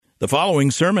The following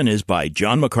sermon is by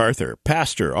John MacArthur,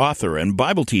 pastor, author, and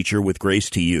Bible teacher with Grace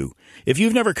to You. If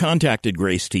you've never contacted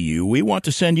Grace to You, we want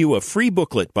to send you a free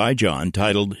booklet by John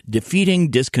titled Defeating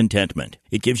Discontentment.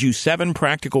 It gives you 7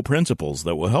 practical principles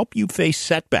that will help you face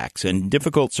setbacks and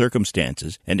difficult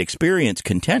circumstances and experience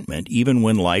contentment even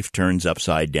when life turns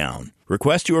upside down.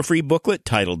 Request your free booklet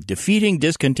titled Defeating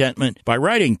Discontentment by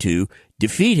writing to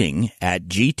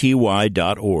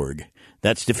defeating@gty.org.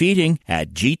 That's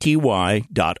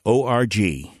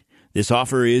defeating@gty.org. This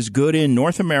offer is good in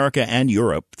North America and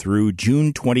Europe through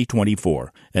June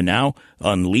 2024. And now,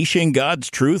 unleashing God's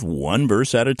truth one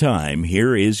verse at a time,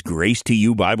 here is Grace to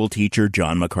You Bible teacher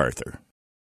John MacArthur.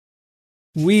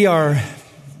 We are,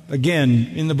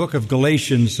 again, in the book of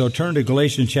Galatians, so turn to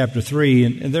Galatians chapter 3,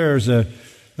 and there's a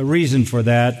reason for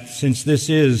that. Since this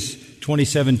is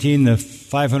 2017, the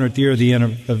 500th year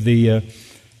of the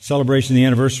celebration of the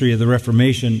anniversary of the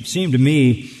Reformation, seemed to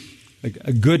me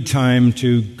a good time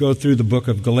to go through the book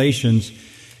of Galatians.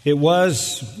 It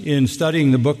was in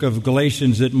studying the book of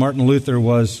Galatians that Martin Luther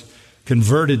was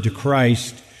converted to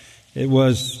Christ. It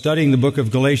was studying the book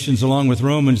of Galatians along with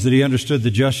Romans that he understood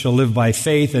the just shall live by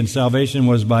faith, and salvation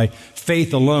was by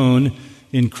faith alone,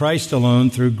 in Christ alone,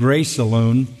 through grace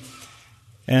alone.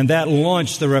 And that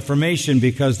launched the Reformation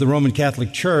because the Roman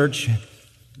Catholic Church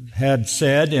had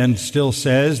said and still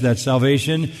says that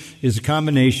salvation is a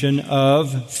combination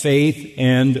of faith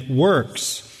and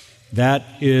works. That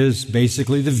is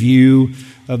basically the view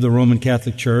of the Roman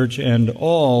Catholic Church and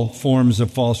all forms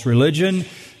of false religion.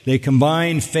 They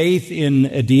combine faith in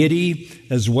a deity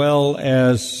as well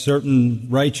as certain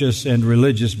righteous and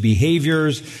religious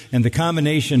behaviors, and the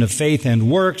combination of faith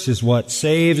and works is what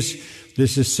saves.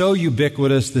 This is so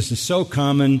ubiquitous, this is so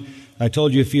common. I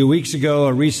told you a few weeks ago,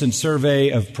 a recent survey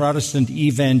of Protestant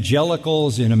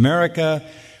evangelicals in America.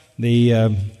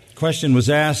 The question was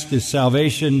asked, is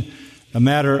salvation a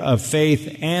matter of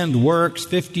faith and works?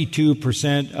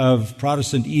 52% of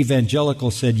Protestant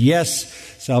evangelicals said yes,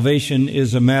 salvation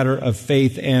is a matter of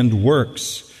faith and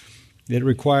works. It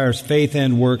requires faith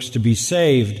and works to be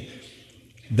saved.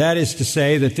 That is to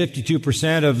say that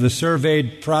 52% of the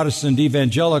surveyed Protestant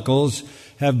evangelicals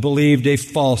have believed a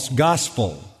false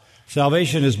gospel.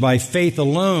 Salvation is by faith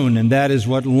alone, and that is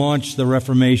what launched the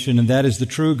Reformation, and that is the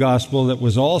true gospel that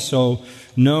was also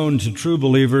known to true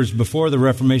believers before the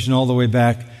Reformation all the way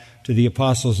back to the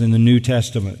apostles in the New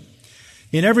Testament.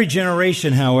 In every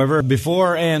generation, however,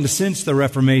 before and since the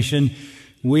Reformation,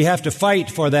 we have to fight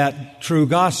for that true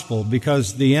gospel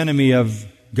because the enemy of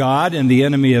God and the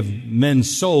enemy of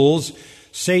men's souls,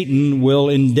 Satan, will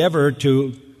endeavor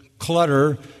to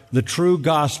clutter the true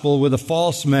gospel with a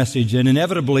false message, and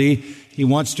inevitably he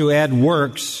wants to add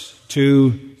works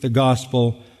to the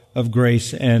gospel of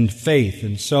grace and faith.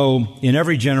 And so in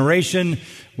every generation,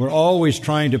 we're always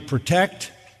trying to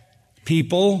protect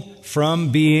people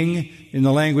from being, in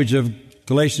the language of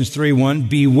Galatians 3:1,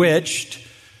 bewitched,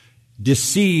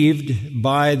 deceived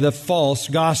by the false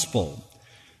gospel.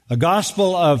 A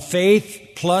gospel of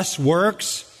faith plus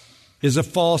works is a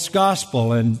false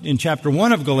gospel. And in chapter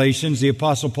 1 of Galatians, the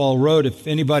Apostle Paul wrote, if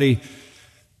anybody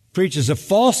preaches a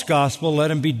false gospel, let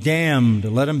him be damned,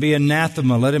 let him be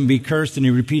anathema, let him be cursed, and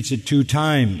he repeats it 2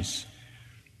 times.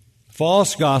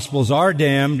 False gospels are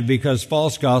damned because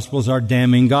false gospels are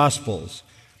damning gospels.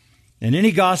 And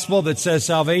any gospel that says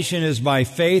salvation is by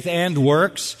faith and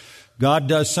works, God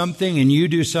does something and you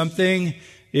do something,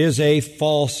 is a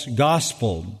false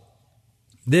gospel.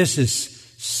 This is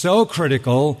so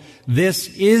critical. This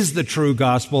is the true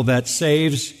gospel that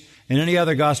saves, and any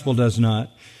other gospel does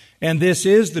not. And this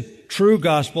is the true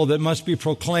gospel that must be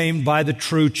proclaimed by the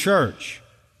true church.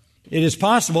 It is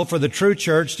possible for the true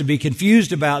church to be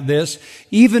confused about this.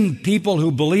 Even people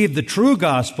who believe the true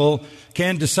gospel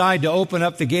can decide to open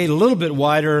up the gate a little bit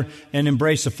wider and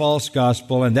embrace a false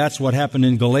gospel, and that's what happened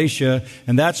in Galatia,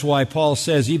 and that's why Paul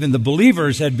says even the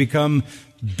believers had become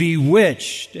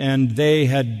bewitched, and they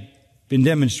had been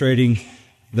demonstrating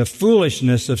the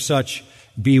foolishness of such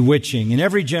bewitching. In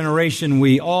every generation,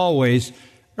 we always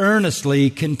earnestly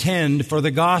contend for the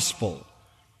gospel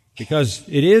because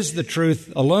it is the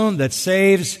truth alone that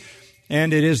saves,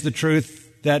 and it is the truth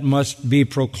that must be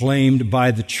proclaimed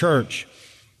by the church.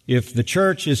 If the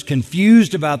church is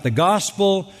confused about the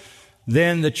gospel,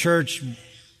 then the church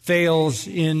fails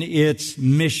in its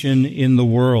mission in the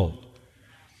world.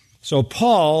 So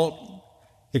Paul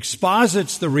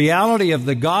exposits the reality of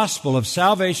the gospel of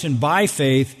salvation by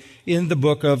faith in the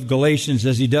book of Galatians,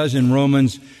 as he does in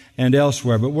Romans and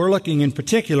elsewhere. But we're looking in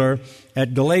particular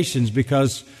at Galatians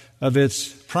because of its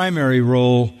primary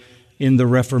role in the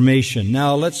Reformation.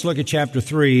 Now let's look at chapter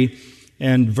 3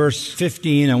 and verse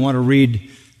 15. I want to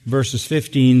read verses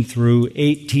 15 through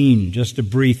 18. Just a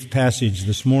brief passage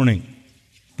this morning.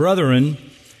 Brethren,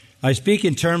 I speak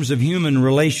in terms of human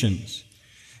relations.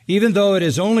 Even though it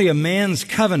is only a man's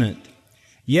covenant,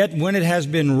 yet when it has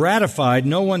been ratified,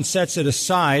 no one sets it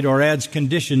aside or adds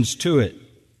conditions to it.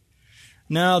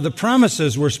 Now, the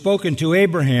promises were spoken to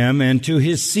Abraham and to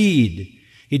his seed.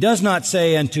 He does not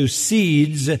say, and to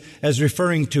seeds, as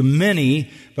referring to many,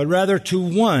 but rather to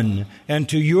one, and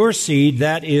to your seed,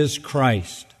 that is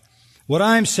Christ. What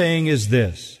I'm saying is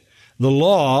this. The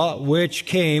law, which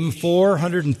came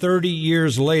 430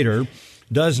 years later,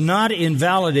 does not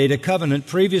invalidate a covenant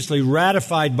previously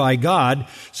ratified by God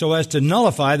so as to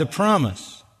nullify the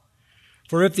promise.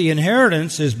 For if the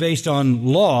inheritance is based on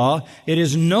law, it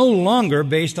is no longer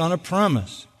based on a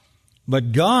promise.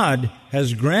 But God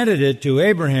has granted it to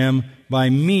Abraham by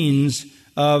means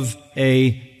of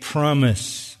a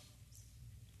promise.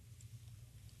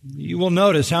 You will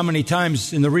notice how many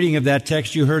times in the reading of that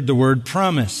text you heard the word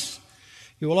promise.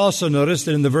 You will also notice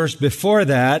that in the verse before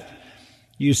that,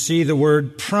 you see the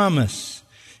word promise.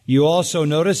 You also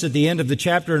notice at the end of the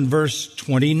chapter in verse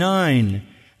 29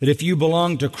 that if you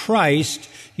belong to Christ,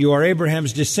 you are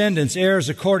Abraham's descendants, heirs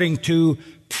according to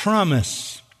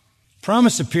promise.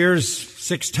 Promise appears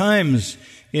 6 times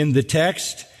in the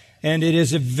text, and it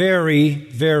is a very,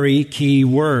 very key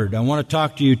word. I want to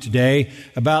talk to you today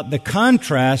about the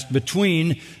contrast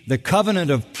between the covenant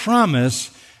of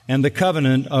promise and the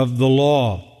covenant of the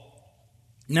law.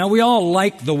 Now, we all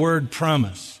like the word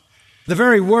promise. The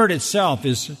very word itself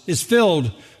is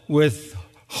filled with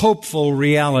hopeful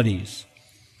realities.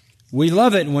 We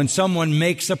love it when someone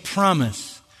makes a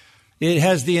promise. It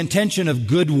has the intention of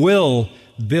goodwill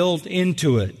built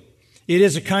into it. It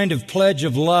is a kind of pledge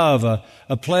of love,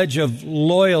 a pledge of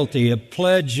loyalty, a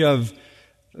pledge of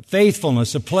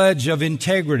faithfulness, a pledge of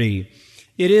integrity.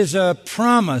 It is a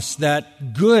promise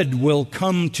that good will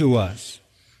come to us.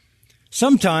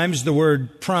 Sometimes the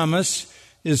word promise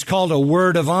is called a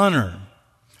word of honor.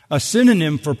 A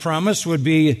synonym for promise would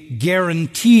be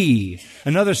guarantee.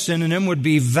 Another synonym would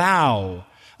be vow.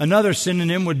 Another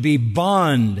synonym would be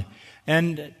bond.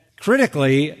 And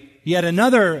critically, yet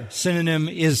another synonym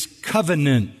is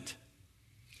covenant.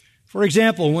 For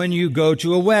example, when you go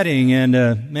to a wedding and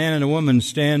a man and a woman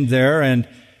stand there and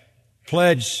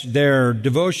pledge their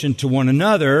devotion to one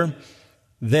another,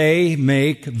 they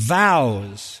make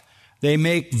vows. They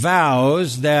make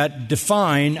vows that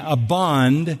define a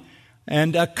bond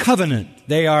and a covenant.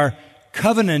 They are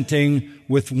covenanting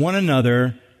with one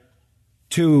another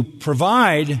to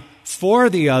provide for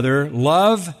the other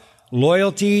love,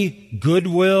 loyalty,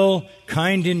 goodwill,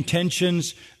 kind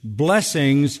intentions,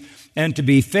 blessings, and to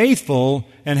be faithful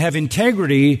and have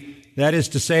integrity. That is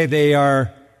to say, they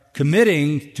are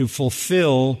committing to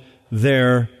fulfill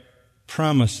their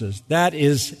promises. That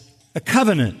is a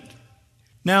covenant.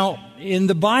 Now, in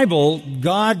the Bible,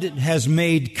 God has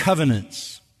made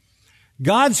covenants.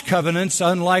 God's covenants,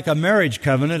 unlike a marriage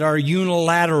covenant, are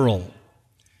unilateral.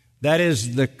 That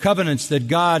is, the covenants that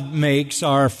God makes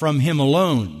are from Him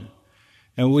alone.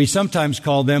 And we sometimes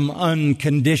call them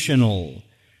unconditional.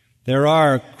 There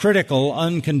are critical,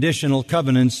 unconditional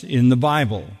covenants in the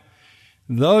Bible.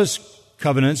 Those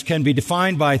covenants can be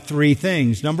defined by 3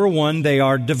 things. Number 1, they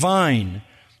are divine.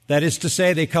 That is to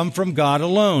say, they come from God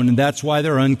alone, and that's why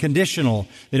they're unconditional.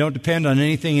 They don't depend on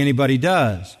anything anybody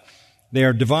does. They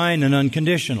are divine and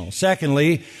unconditional.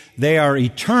 Secondly, they are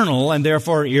eternal and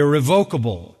therefore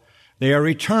irrevocable. They are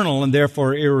eternal and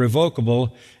therefore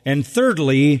irrevocable. And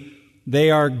thirdly, they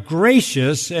are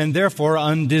gracious and therefore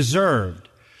undeserved.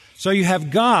 So you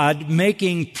have God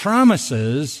making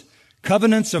promises,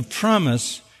 covenants of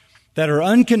promise, that are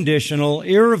unconditional,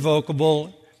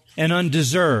 irrevocable, and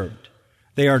undeserved.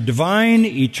 They are divine,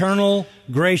 eternal,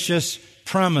 gracious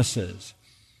promises.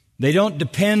 They don't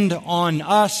depend on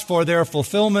us for their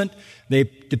fulfillment. They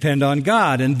depend on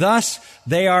God. And thus,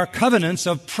 they are covenants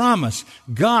of promise.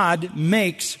 God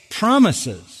makes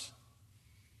promises.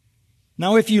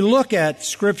 Now, if you look at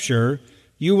Scripture,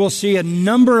 you will see a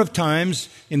number of times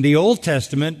in the Old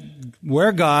Testament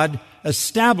where God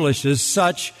establishes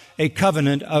such a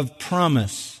covenant of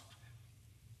promise.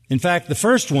 In fact, the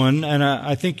first one, and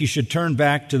I think you should turn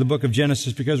back to the book of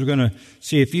Genesis because we're going to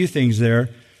see a few things there.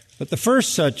 But the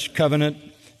first such covenant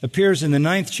appears in the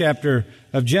 9th chapter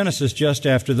of Genesis just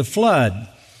after the flood.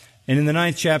 And in the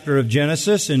 9th chapter of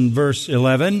Genesis, in verse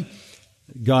 11,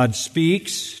 God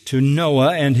speaks to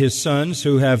Noah and his sons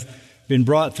who have been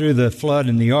brought through the flood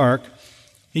in the ark.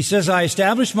 He says, I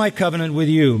establish my covenant with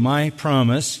you, my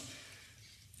promise,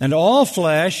 and all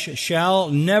flesh shall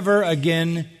never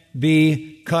again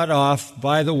be cut off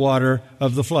by the water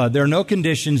of the flood. There are no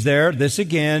conditions there. This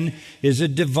again is a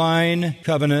divine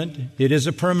covenant. It is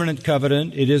a permanent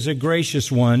covenant. It is a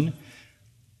gracious one.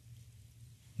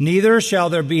 Neither shall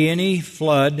there be any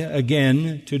flood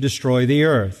again to destroy the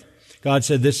earth. God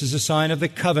said, this is a sign of the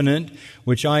covenant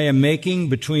which I am making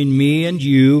between me and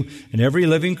you and every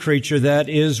living creature that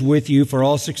is with you for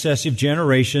all successive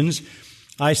generations.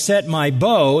 I set my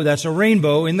bow, that's a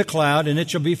rainbow, in the cloud, and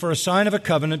it shall be for a sign of a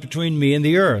covenant between me and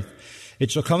the earth. It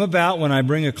shall come about when I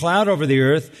bring a cloud over the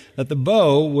earth that the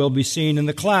bow will be seen in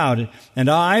the cloud. And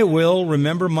I will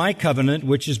remember my covenant,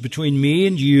 which is between me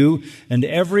and you and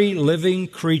every living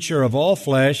creature of all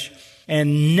flesh,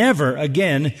 and never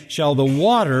again shall the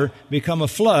water become a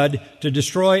flood to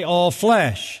destroy all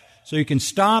flesh. So you can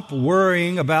stop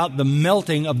worrying about the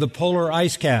melting of the polar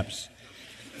ice caps.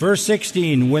 Verse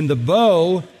 16, when the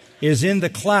bow is in the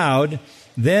cloud,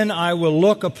 then I will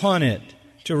look upon it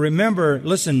to remember,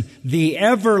 listen, the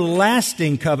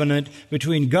everlasting covenant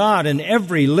between God and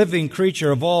every living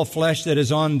creature of all flesh that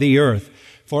is on the earth.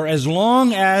 For as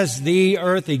long as the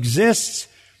earth exists,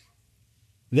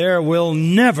 there will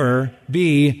never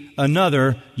be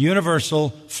another universal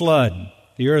flood.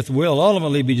 The earth will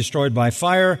ultimately be destroyed by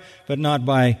fire, but not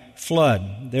by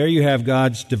flood. There you have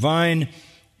God's divine,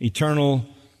 eternal,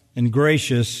 and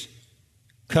gracious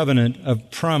covenant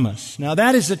of promise. Now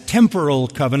that is a temporal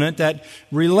covenant that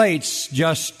relates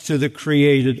just to the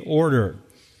created order.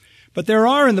 But there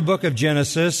are in the book of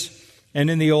Genesis and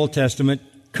in the Old Testament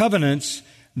covenants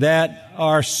that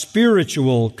are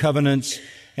spiritual covenants,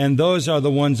 and those are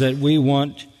the ones that we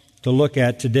want to look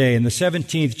at today. In the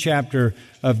 17th chapter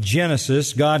of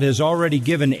Genesis, God has already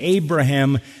given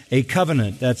Abraham a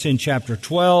covenant. That's in chapter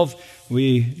 12.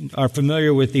 We are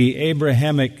familiar with the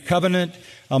Abrahamic covenant.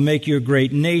 I'll make you a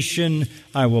great nation.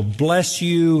 I will bless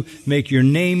you, make your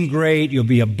name great. You'll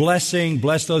be a blessing.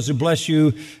 Bless those who bless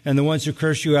you, and the ones who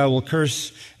curse you I will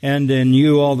curse. And in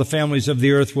you all the families of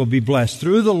the earth will be blessed.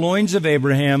 Through the loins of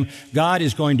Abraham, God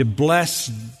is going to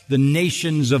bless the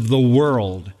nations of the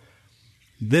world.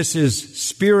 This is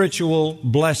spiritual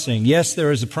blessing. Yes,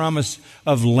 there is a promise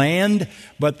of land,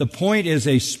 but the point is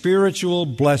a spiritual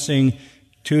blessing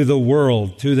to the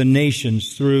world, to the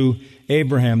nations through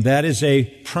Abraham. That is a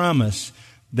promise.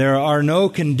 There are no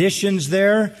conditions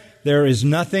there. There is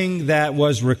nothing that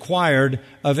was required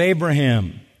of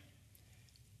Abraham.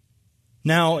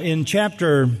 Now, in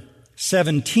chapter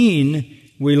 17,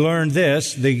 we learn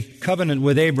this. The covenant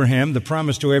with Abraham, the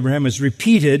promise to Abraham, is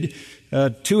repeated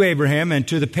to Abraham and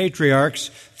to the patriarchs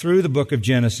through the book of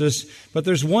Genesis. But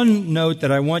there's one note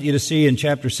that I want you to see in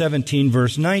chapter 17,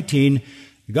 verse 19.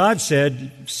 God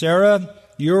said, Sarah,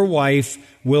 your wife,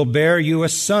 will bear you a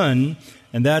son,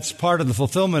 and that's part of the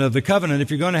fulfillment of the covenant.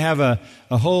 If you're going to have a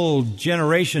whole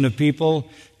generation of people,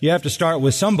 you have to start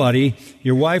with somebody.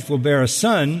 Your wife will bear a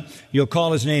son. You'll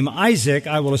call his name Isaac.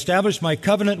 I will establish my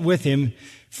covenant with him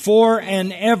for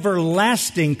an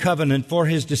everlasting covenant for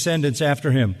his descendants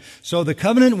after him. So the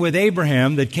covenant with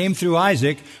Abraham that came through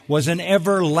Isaac was an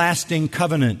everlasting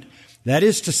covenant. That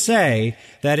is to say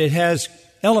that it has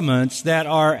elements that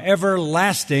are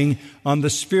everlasting on the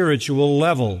spiritual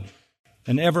level.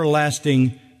 An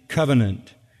everlasting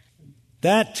covenant.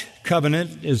 That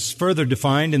covenant is further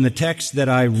defined in the text that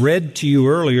I read to you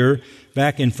earlier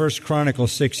back in 1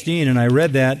 Chronicles 16, and I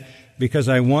read that because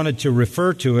I wanted to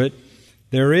refer to it.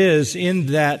 There is in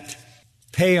that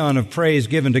paean of praise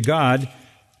given to God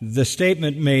the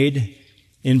statement made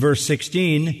in verse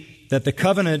 16 that the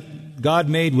covenant God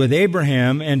made with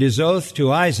Abraham and his oath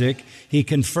to Isaac, he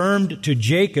confirmed to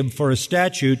Jacob for a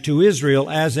statute to Israel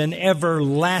as an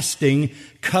everlasting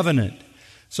covenant.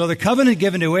 So the covenant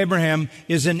given to Abraham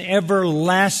is an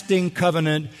everlasting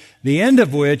covenant, the end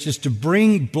of which is to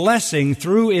bring blessing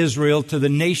through Israel to the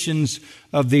nations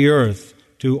of the earth,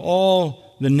 to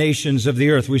all the nations of the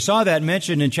earth. We saw that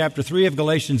mentioned in chapter 3 of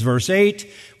Galatians, verse 8,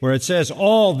 where it says,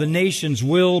 all the nations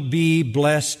will be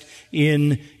blessed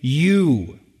in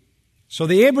you. So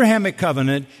the Abrahamic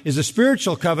covenant is a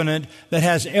spiritual covenant that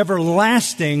has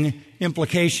everlasting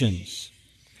implications.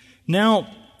 Now,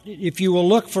 if you will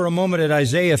look for a moment at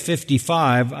Isaiah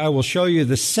 55, I will show you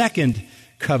the second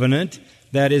covenant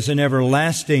that is an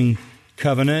everlasting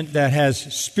covenant that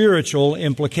has spiritual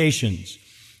implications.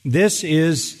 This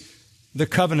is the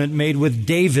covenant made with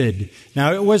David.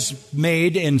 Now, it was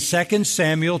made in 2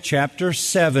 Samuel chapter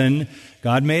 7.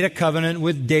 God made a covenant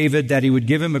with David that he would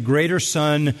give him a greater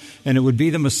son, and it would be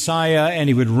the Messiah, and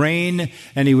he would reign,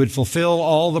 and he would fulfill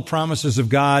all the promises of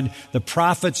God. The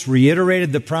prophets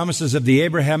reiterated the promises of the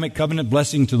Abrahamic covenant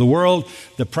blessing to the world.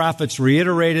 The prophets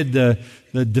reiterated the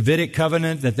the Davidic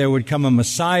covenant, that there would come a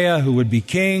Messiah who would be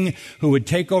king, who would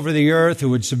take over the earth, who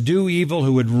would subdue evil,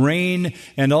 who would reign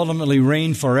and ultimately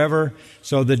reign forever.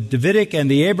 So the Davidic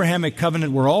and the Abrahamic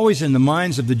covenant were always in the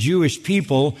minds of the Jewish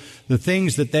people, the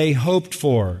things that they hoped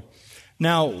for.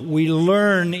 Now, we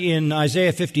learn in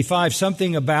Isaiah 55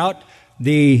 something about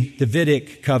the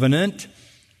Davidic covenant.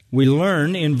 We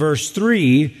learn in verse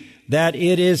 3 that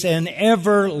it is an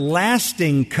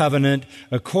everlasting covenant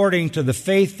according to the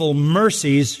faithful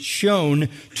mercies shown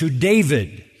to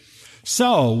David.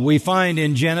 So, we find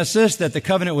in Genesis that the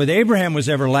covenant with Abraham was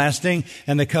everlasting,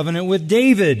 and the covenant with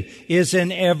David is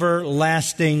an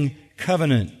everlasting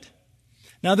covenant.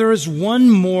 Now, there is one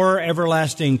more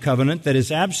everlasting covenant that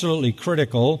is absolutely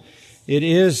critical. It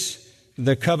is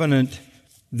the covenant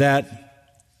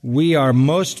that we are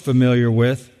most familiar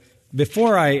with.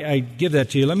 Before I give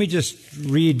that to you, let me just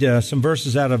read some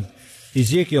verses out of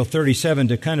Ezekiel 37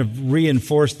 to kind of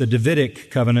reinforce the Davidic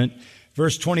covenant.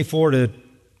 Verse 24 to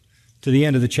the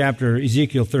end of the chapter,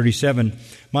 Ezekiel 37.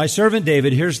 My servant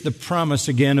David, here's the promise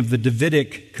again of the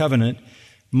Davidic covenant.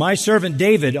 My servant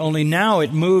David, only now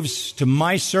it moves to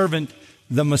my servant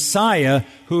the Messiah,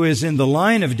 who is in the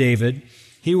line of David.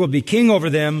 He will be king over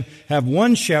them, have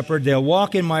one shepherd. They'll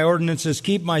walk in my ordinances,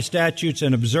 keep my statutes,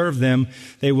 and observe them.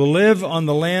 They will live on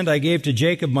the land I gave to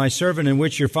Jacob, my servant, in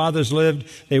which your fathers lived.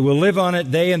 They will live on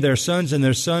it, they and their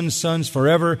sons' sons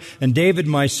forever. And David,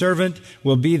 my servant,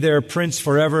 will be their prince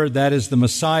forever. That is the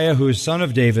Messiah, who is son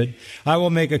of David. I will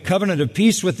make a covenant of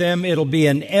peace with them. It'll be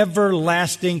an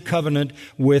everlasting covenant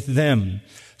with them.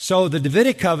 So the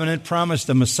Davidic covenant promised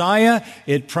a Messiah,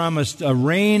 it promised a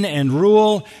reign and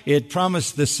rule, it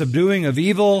promised the subduing of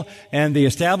evil and the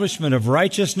establishment of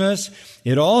righteousness.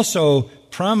 It also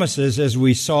promises, as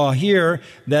we saw here,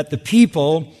 that the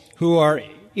people who are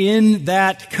in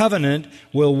that covenant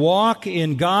will walk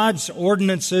in God's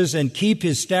ordinances and keep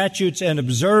His statutes and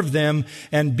observe them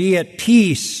and be at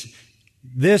peace.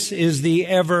 This is the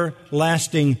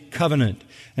everlasting covenant.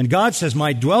 And God says,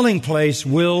 my dwelling place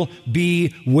will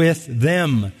be with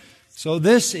them. So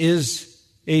this is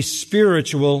a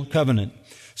spiritual covenant.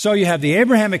 So you have the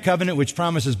Abrahamic covenant, which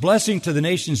promises blessing to the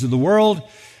nations of the world.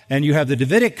 And you have the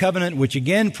Davidic covenant, which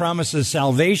again promises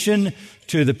salvation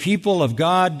to the people of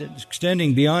God,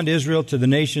 extending beyond Israel to the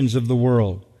nations of the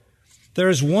world. There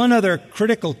is one other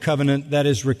critical covenant that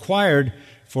is required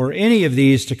for any of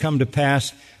these to come to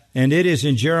pass, and it is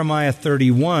in Jeremiah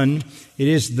 31. It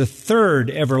is the third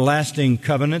everlasting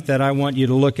covenant that I want you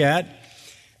to look at,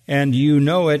 and you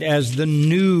know it as the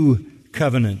new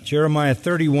covenant. Jeremiah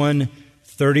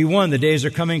 31:31. The days are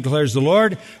coming, declares the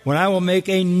Lord, when I will make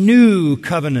a new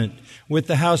covenant with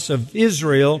the house of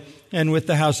Israel and with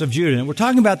the house of Judah. And we're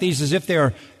talking about these as if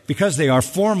because they are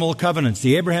formal covenants.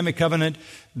 The Abrahamic covenant,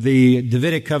 the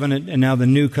Davidic covenant, and now the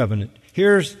new covenant.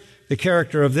 Here's the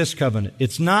character of this covenant.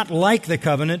 It's not like the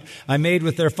covenant I made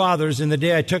with their fathers in the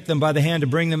day I took them by the hand to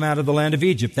bring them out of the land of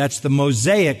Egypt. That's the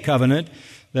Mosaic covenant,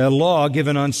 the law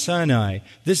given on Sinai.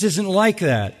 This isn't like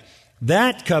that.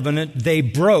 That covenant they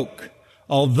broke,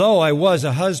 although I was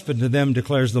a husband to them,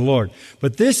 declares the Lord.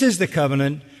 But this is the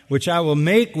covenant which I will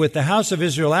make with the house of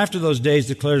Israel after those days,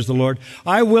 declares the Lord.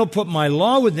 I will put my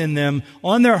law within them.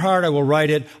 On their heart I will write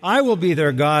it. I will be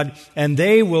their God, and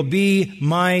they will be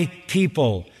my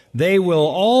people. They will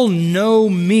all know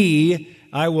me.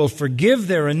 I will forgive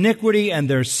their iniquity, and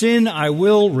their sin I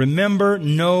will remember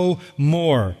no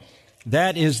more.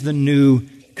 That is the new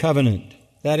covenant.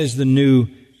 That is the new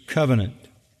covenant.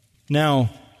 Now,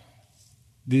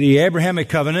 the Abrahamic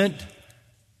covenant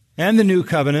and the new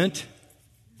covenant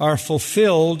are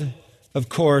fulfilled, of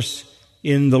course,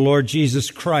 in the Lord Jesus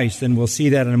Christ, and we'll see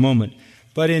that in a moment.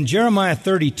 But in Jeremiah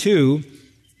 32,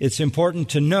 it's important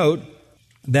to note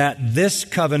that this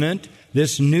covenant,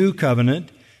 this new covenant,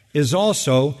 is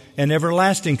also an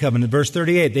everlasting covenant. Verse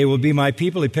 38, they will be my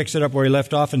people. He picks it up where he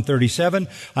left off in 37.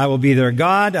 I will be their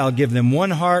God. I'll give them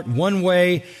one heart, one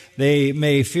way. They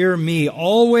may fear me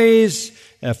always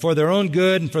for their own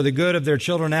good and for the good of their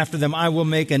children after them. I will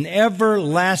make an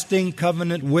everlasting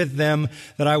covenant with them,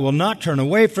 that I will not turn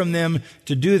away from them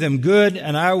to do them good,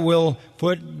 and I will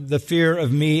put the fear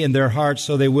of me in their hearts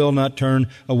so they will not turn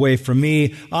away from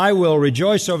me. I will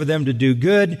rejoice over them to do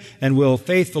good and will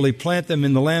faithfully plant them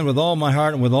in the land with all my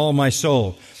heart and with all my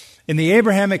soul. In the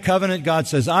Abrahamic covenant, God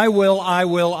says, I will, I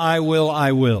will, I will,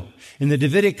 I will. In the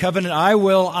Davidic covenant, I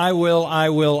will, I will, I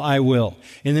will, I will.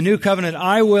 In the new covenant,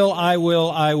 I will, I will,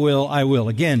 I will, I will.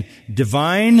 Again,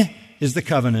 divine is the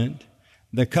covenant.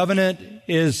 The covenant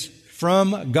is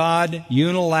from God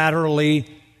unilaterally.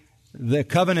 The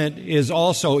covenant is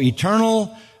also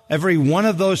eternal. Every one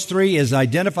of those three is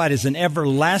identified as an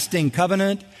everlasting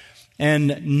covenant.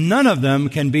 and none of them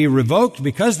can be revoked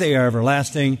because they are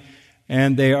everlasting,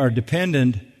 and they are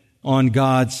dependent on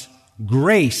God's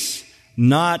grace,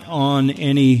 not on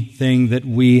anything that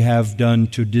we have done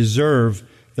to deserve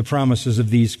the promises of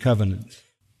these covenants.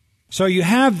 So you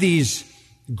have these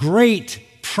great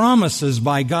promises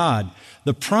by God.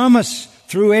 The promise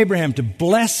through Abraham to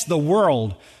bless the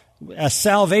world, a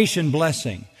salvation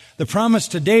blessing. The promise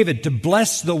to David to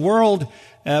bless the world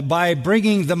by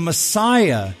bringing the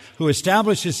Messiah who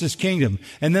establishes his kingdom.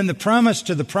 And then the promise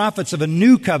to the prophets of a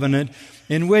new covenant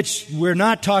in which we're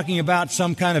not talking about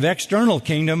some kind of external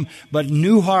kingdom, but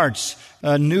new hearts,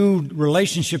 a new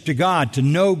relationship to God, to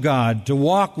know God, to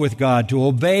walk with God, to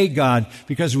obey God,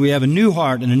 because we have a new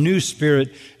heart and a new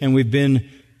spirit, and we've been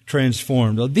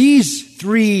transformed. Well, these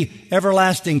three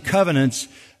everlasting covenants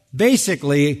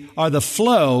basically are the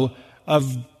flow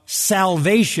of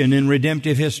salvation in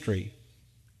redemptive history.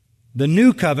 The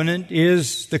new covenant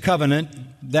is the covenant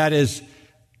that is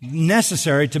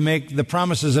necessary to make the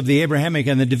promises of the Abrahamic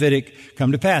and the Davidic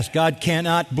come to pass. God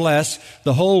cannot bless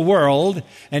the whole world,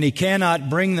 and He cannot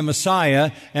bring the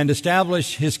Messiah and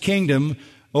establish His kingdom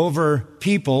over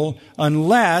people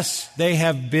unless they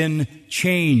have been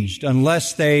changed,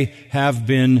 unless they have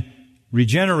been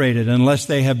regenerated, unless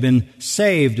they have been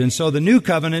saved. And so the new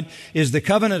covenant is the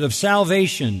covenant of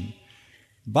salvation,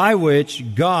 by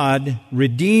which God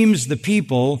redeems the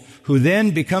people who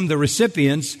then become the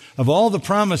recipients of all the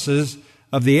promises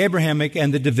of the Abrahamic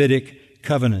and the Davidic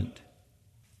covenant.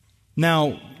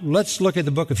 Now, let's look at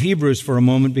the book of Hebrews for a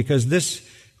moment, because this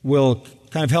will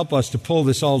kind of help us to pull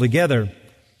this all together.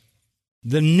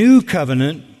 The new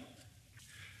covenant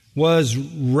was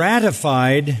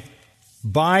ratified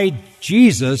by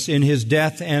Jesus in His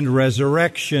death and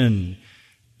resurrection.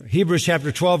 Hebrews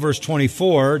chapter 12, verse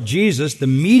 24, Jesus, the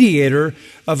mediator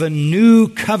of a new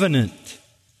covenant,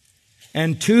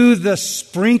 and to the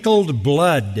sprinkled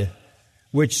blood,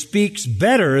 which speaks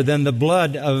better than the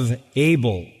blood of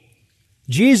Abel.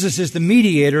 Jesus is the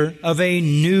mediator of a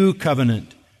new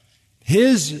covenant.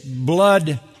 His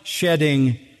blood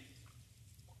shedding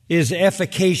is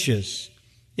efficacious.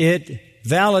 It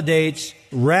validates,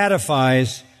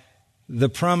 ratifies the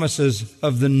promises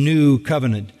of the new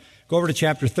covenant. Go over to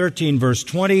chapter 13, verse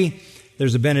 20.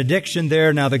 There's a benediction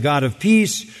there. Now the God of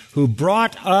peace, who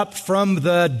brought up from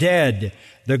the dead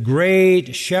the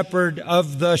great shepherd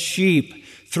of the sheep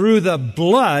through the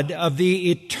blood of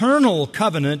the eternal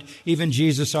covenant, even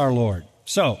Jesus our Lord.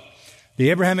 So, the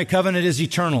Abrahamic covenant is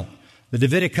eternal. The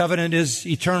Davidic covenant is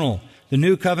eternal. The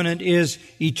new covenant is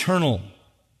eternal.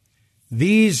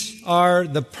 These are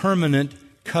the permanent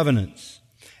covenants.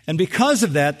 And because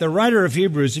of that, the writer of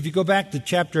Hebrews, if you go back to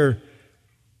chapter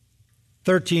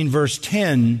 13, verse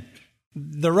 10,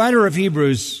 the writer of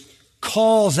Hebrews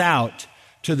calls out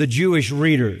to the Jewish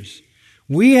readers,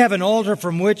 "We have an altar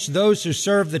from which those who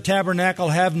serve the tabernacle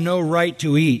have no right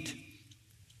to eat."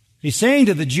 He's saying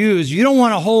to the Jews, you don't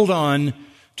want to hold on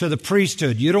to the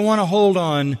priesthood. You don't want to hold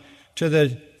on to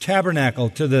the tabernacle,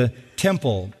 to the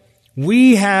temple.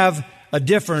 We have a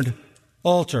different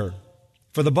altar.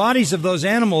 For the bodies of those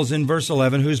animals in verse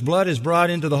 11, whose blood is brought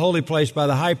into the holy place by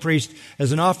the high priest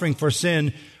as an offering for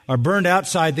sin, are burned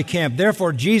outside the camp.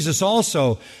 Therefore, Jesus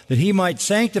also, that He might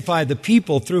sanctify the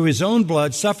people through His own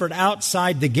blood, suffered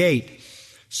outside the gate.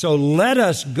 So let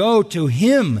us go to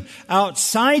Him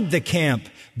outside the camp,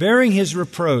 bearing His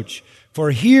reproach.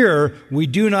 For here we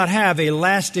do not have a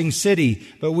lasting city,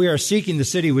 but we are seeking the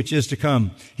city which is to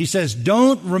come. He says,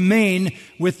 don't remain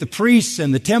with the priests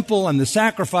and the temple and the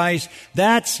sacrifice.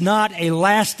 That's not a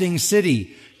lasting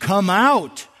city. Come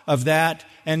out of that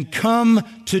and come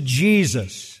to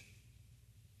Jesus.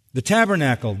 The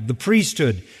tabernacle, the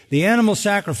priesthood, the animal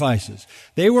sacrifices,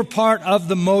 they were part of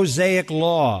the Mosaic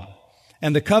law.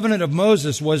 And the covenant of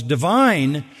Moses was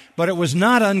divine, but it was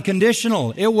not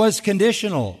unconditional. It was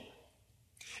conditional.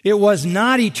 It was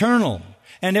not eternal,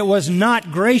 and it was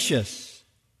not gracious.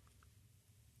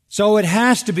 So it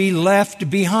has to be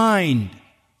left behind,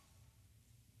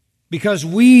 because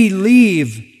we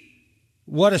leave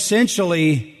what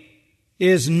essentially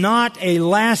is not a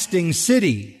lasting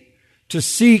city to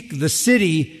seek the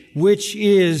city which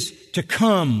is to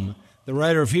come. The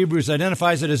writer of Hebrews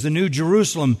identifies it as the New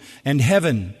Jerusalem and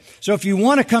heaven. So if you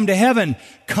want to come to heaven,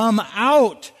 come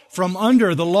out from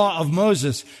under the law of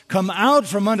Moses. Come out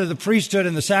from under the priesthood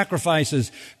and the sacrifices.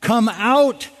 Come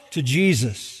out to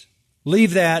Jesus.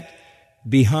 Leave that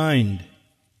behind.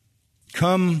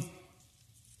 Come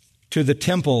to the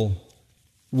temple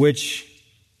which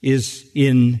is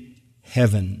in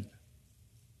heaven.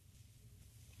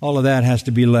 All of that has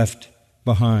to be left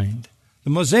behind. The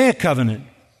Mosaic covenant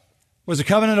was a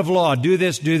covenant of law. Do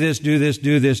this, do this, do this,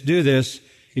 do this, do this.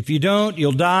 If you don't,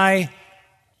 you'll die.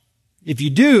 If you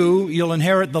do, you'll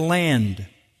inherit the land.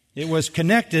 It was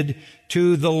connected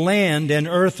to the land and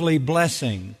earthly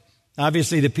blessing.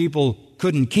 Obviously, the people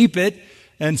couldn't keep it,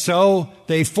 and so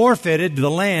they forfeited the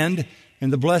land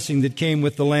and the blessing that came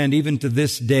with the land even to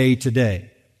this day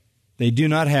today. They do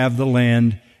not have the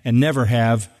land and never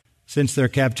have since their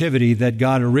captivity that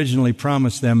God originally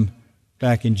promised them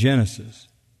back in Genesis.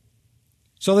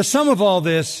 So the sum of all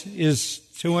this is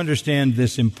to understand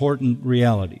this important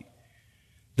reality.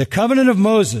 The covenant of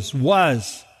Moses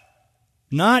was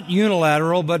not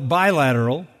unilateral but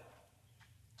bilateral,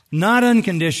 not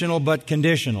unconditional but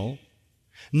conditional,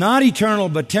 not eternal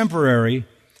but temporary,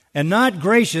 and not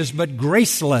gracious but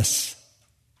graceless.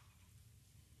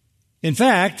 In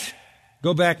fact,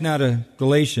 go back now to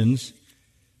Galatians.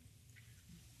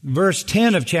 Verse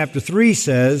 10 of chapter 3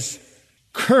 says,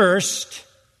 "Cursed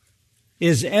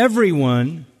is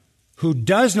everyone who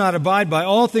does not abide by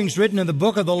all things written in the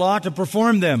book of the law to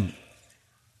perform them."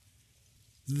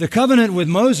 The covenant with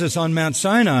Moses on Mount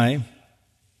Sinai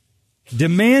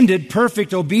demanded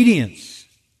perfect obedience.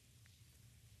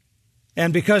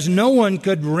 And because no one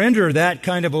could render that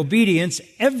kind of obedience,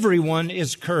 everyone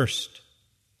is cursed.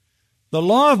 The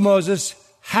law of Moses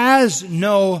has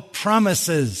no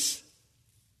promises.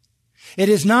 It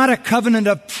is not a covenant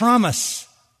of promise.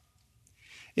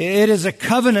 It is a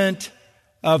covenant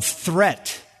of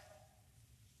threat.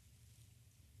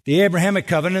 The Abrahamic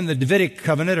covenant and the Davidic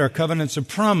covenant are covenants of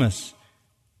promise.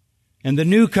 And the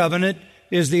new covenant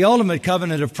is the ultimate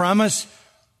covenant of promise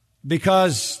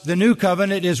because the new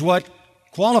covenant is what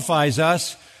qualifies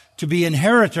us to be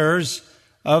inheritors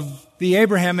of the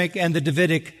Abrahamic and the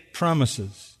Davidic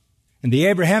promises. And the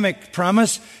Abrahamic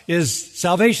promise is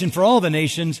salvation for all the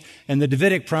nations, and the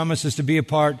Davidic promise is to be a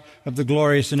part of the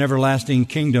glorious and everlasting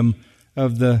kingdom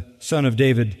of the Son of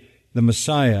David, the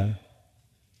Messiah.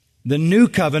 The new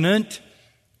covenant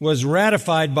was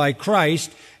ratified by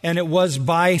Christ, and it was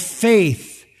by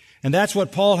faith. And that's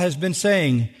what Paul has been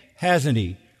saying, hasn't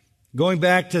he? Going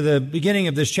back to the beginning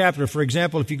of this chapter, for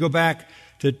example, if you go back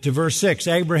to verse 6,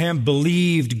 Abraham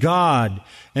believed God,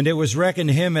 and it was reckoned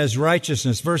to him as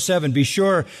righteousness. Verse 7, be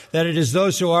sure that it is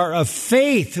those who are of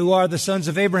faith who are the sons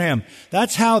of Abraham.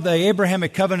 That's how the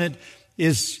Abrahamic covenant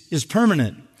is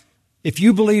permanent. If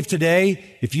you believe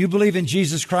today, if you believe in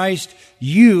Jesus Christ,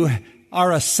 you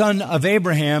are a son of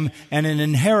Abraham and an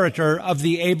inheritor of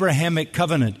the Abrahamic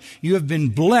covenant. You have been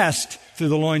blessed through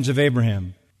the loins of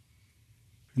Abraham.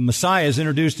 The Messiah is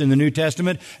introduced in the New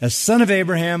Testament as son of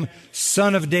Abraham,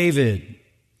 son of David.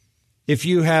 If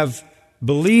you have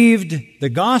believed the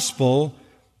gospel,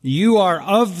 you are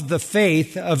of the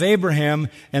faith of Abraham,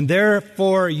 and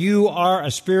therefore you are a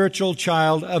spiritual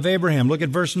child of Abraham. Look at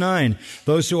verse 9.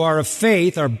 Those who are of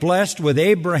faith are blessed with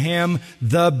Abraham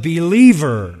the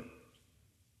believer.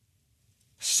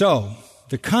 So,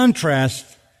 the contrast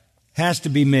has to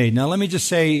be made. Now let me just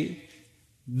say,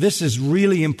 this is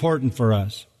really important for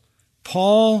us.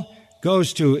 Paul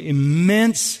goes to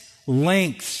immense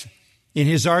lengths in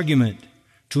his argument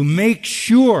to make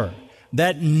sure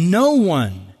that no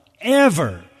one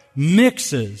ever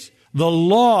mixes the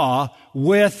law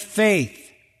with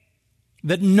faith.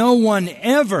 That no one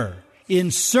ever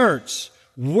inserts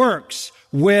works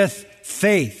with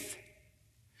faith.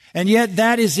 And yet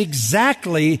that is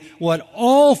exactly what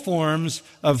all forms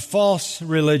of false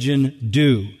religion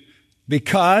do,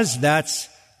 because that's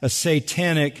a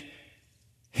satanic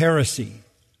heresy.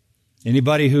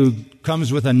 Anybody who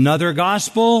comes with another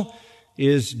gospel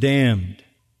is damned.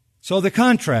 So the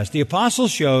contrast, the apostle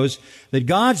shows that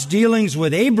God's dealings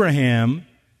with Abraham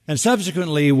and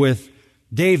subsequently with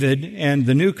David and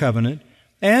the new covenant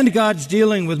and God's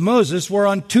dealing with Moses were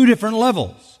on two different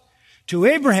levels. To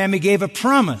Abraham, he gave a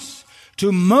promise.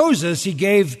 To Moses, he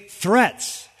gave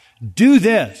threats. Do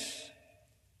this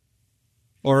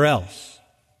or else.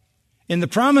 In the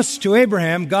promise to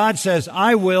Abraham, God says,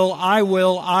 I will, I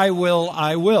will, I will,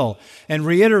 I will, and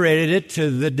reiterated it to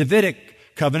the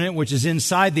Davidic covenant, which is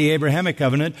inside the Abrahamic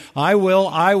covenant. I will,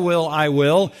 I will, I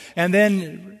will, and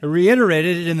then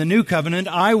reiterated it in the new covenant.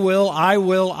 I will, I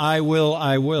will, I will,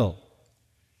 I will.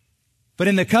 But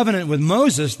in the covenant with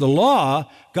Moses, the law,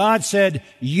 God said,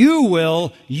 you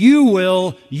will, you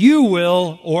will, you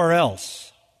will, or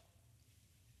else.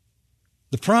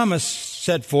 The promise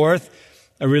set forth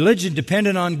a religion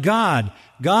dependent on God,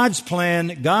 God's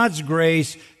plan, God's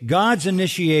grace, God's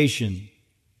initiation.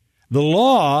 The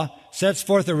law sets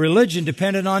forth a religion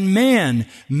dependent on man,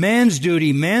 man's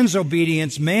duty, man's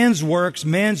obedience, man's works,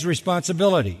 man's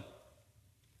responsibility.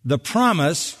 The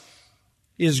promise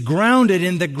is grounded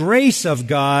in the grace of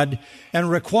God and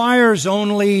requires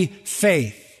only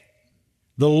faith.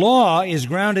 The law is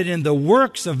grounded in the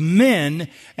works of men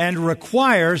and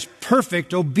requires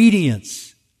perfect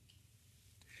obedience.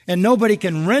 And nobody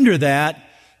can render that,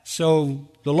 so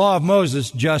the law of Moses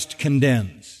just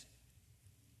condemns.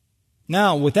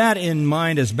 Now, with that in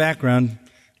mind as background,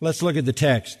 let's look at the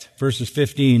text, verses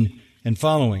 15 and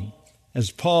following,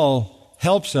 as Paul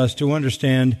helps us to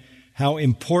understand how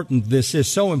important this is,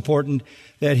 so important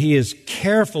that he is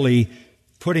carefully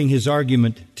putting his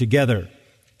argument together.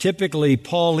 Typically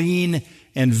Pauline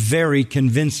and very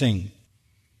convincing.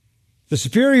 The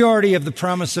superiority of the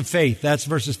promise of faith, that's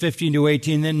verses 15 to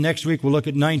 18. Then next week we'll look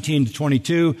at 19 to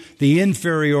 22, the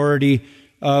inferiority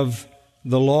of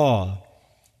the law.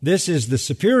 This is the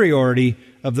superiority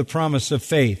of the promise of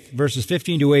faith, verses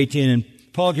 15 to 18. And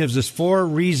Paul gives us 4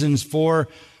 reasons for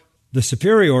the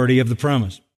superiority of the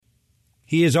promise.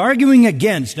 He is arguing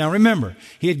against, now remember,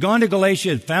 he had gone to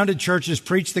Galatia, had founded churches,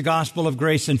 preached the gospel of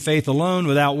grace and faith alone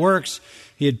without works.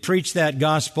 He had preached that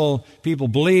gospel. People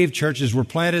believed. Churches were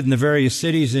planted in the various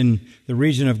cities in the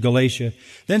region of Galatia.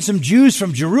 Then some Jews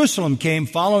from Jerusalem came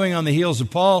following on the heels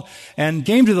of Paul and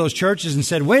came to those churches and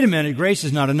said, wait a minute, grace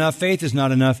is not enough, faith is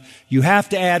not enough. You have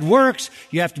to add works,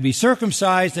 you have to be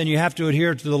circumcised, and you have to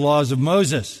adhere to the laws of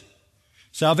Moses.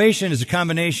 Salvation is a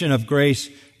combination of grace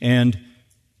and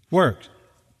works.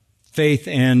 Faith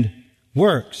and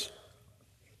works.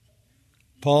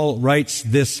 Paul writes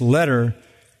this letter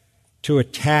to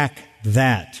attack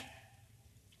that.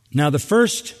 Now, the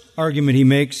first argument he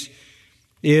makes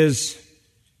is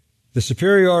the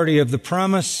superiority of the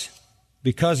promise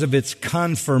because of its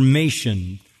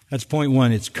confirmation. That's point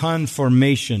 1. It's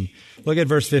confirmation. Look at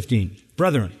verse 15.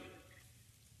 Brethren.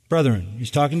 He's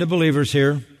talking to believers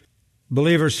here.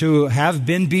 Believers who have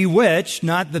been bewitched,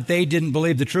 not that they didn't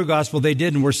believe the true gospel, they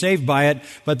did and were saved by it,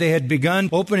 but they had begun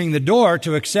opening the door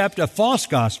to accept a false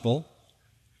gospel.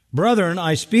 Brethren,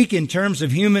 I speak in terms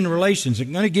of human relations.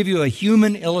 I'm going to give you a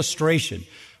human illustration.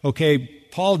 Okay,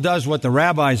 Paul does what the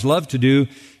rabbis love to do,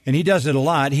 and he does it a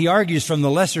lot. He argues from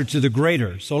the lesser to the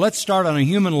greater. So let's start on a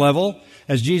human level,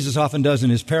 as Jesus often does in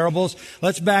his parables.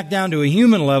 Let's back down to a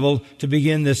human level to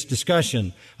begin this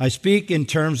discussion. I speak in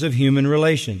terms of human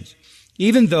relations.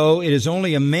 Even though it is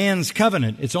only a man's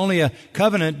covenant, it's only a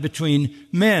covenant between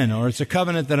men, or it's a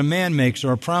covenant that a man makes,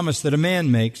 or a promise that a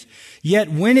man makes, yet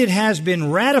when it has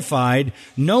been ratified,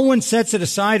 no one sets it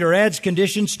aside or adds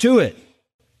conditions to it.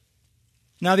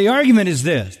 Now the argument is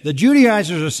this. The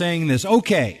Judaizers are saying this,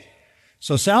 okay,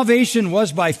 so salvation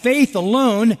was by faith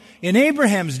alone in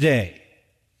Abraham's day.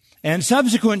 And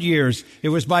subsequent years, it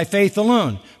was by faith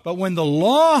alone. But when the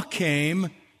law came,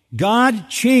 God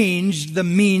changed the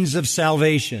means of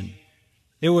salvation.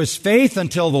 It was faith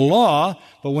until the law,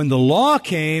 but when the law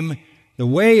came, the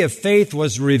way of faith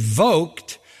was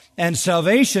revoked, and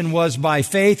salvation was by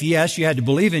faith. Yes, you had to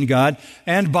believe in God,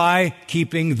 and by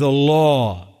keeping the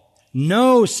law.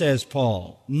 No, says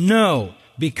Paul, no,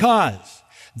 because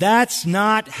that's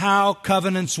not how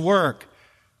covenants work.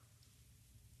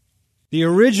 The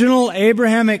original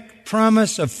Abrahamic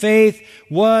promise of faith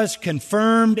was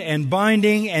confirmed and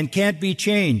binding and can't be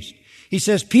changed. He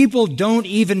says people don't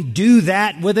even do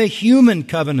that with a human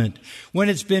covenant. When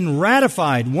it's been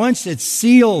ratified, once it's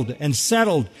sealed and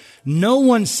settled, no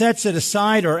one sets it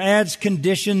aside or adds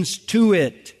conditions to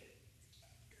it.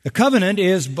 A covenant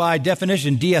is, by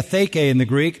definition, diatheke in the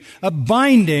Greek, a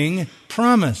binding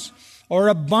promise or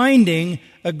a binding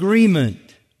agreement.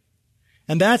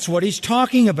 And that's what he's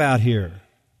talking about here.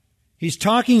 He's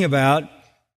talking about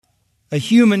a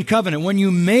human covenant. When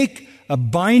you make a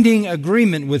binding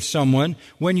agreement with someone,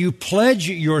 when you pledge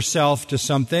yourself to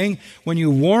something, when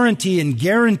you warranty and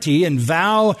guarantee and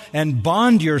vow and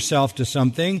bond yourself to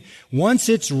something, once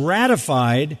it's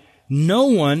ratified, no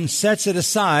one sets it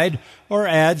aside or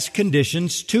adds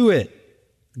conditions to it.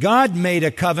 God made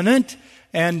a covenant,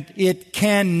 and it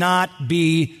cannot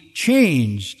be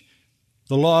changed.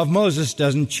 The law of Moses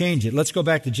doesn't change it. Let's go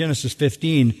back to Genesis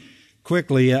 15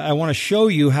 quickly. I want to show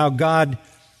you how God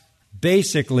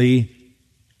basically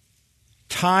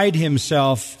tied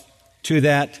himself to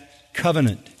that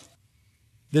covenant.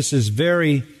 This is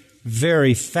very,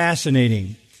 very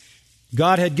fascinating.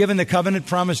 God had given the covenant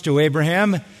promise to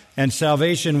Abraham, and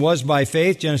salvation was by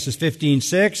faith. Genesis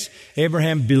 15:6.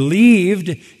 Abraham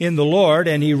believed in the Lord,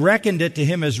 and he reckoned it to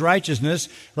him as righteousness.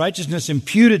 Righteousness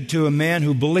imputed to a man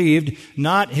who believed,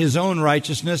 not his own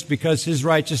righteousness, because his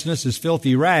righteousness is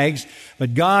filthy rags,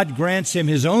 but God grants him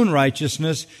his own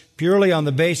righteousness purely on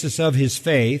the basis of his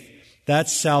faith.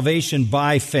 That's salvation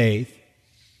by faith.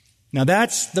 Now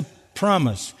that's the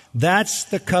promise. That's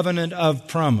the covenant of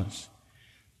promise.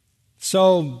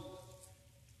 So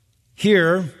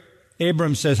here,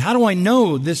 Abram says, how do I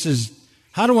know you're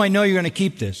going to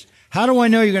keep this? How do I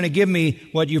know you're going to give me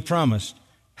what you promised?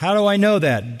 How do I know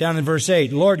that? Down in verse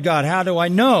 8, Lord God, how do I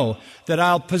know that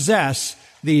I'll possess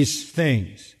these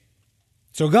things?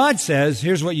 So God says,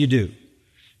 here's what you do.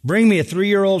 Bring me a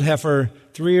 3-year-old heifer,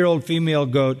 3-year-old female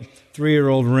goat,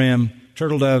 3-year-old ram,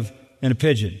 turtle dove, and a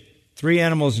pigeon. 3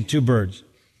 animals and 2 birds.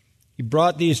 He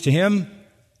brought these to him,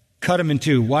 cut them in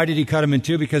 2. Why did he cut them in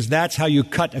 2? Because that's how you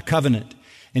cut a covenant.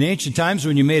 In ancient times,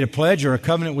 when you made a pledge or a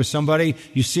covenant with somebody,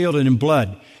 you sealed it in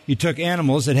blood. You took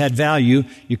animals that had value,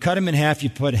 you cut them in half, you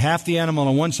put half the animal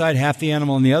on one side, half the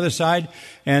animal on the other side,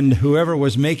 and whoever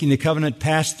was making the covenant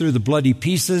passed through the bloody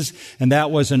pieces, and that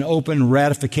was an open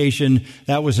ratification,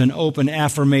 that was an open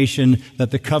affirmation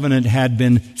that the covenant had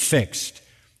been fixed.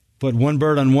 Put one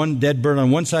dead bird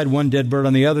on one side, one dead bird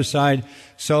on the other side.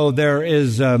 So there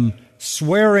is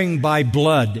swearing by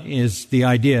blood is the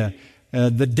idea.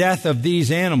 The death of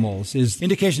these animals is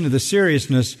indication of the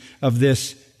seriousness of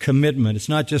this commitment. It's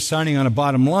not just signing on a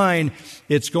bottom line,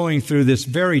 it's going through this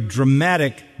very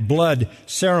dramatic blood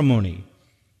ceremony.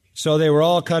 So they were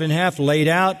all cut in half, laid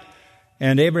out,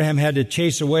 and Abraham had to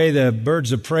chase away the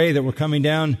birds of prey that were coming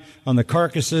down on the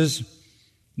carcasses.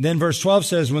 Then verse 12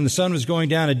 says, when the sun was going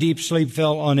down, a deep sleep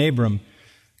fell on Abram.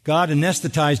 God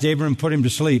anesthetized Abram and put him to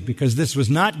sleep because this was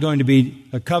not going to be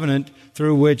a covenant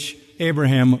through which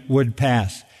Abraham would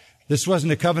pass. This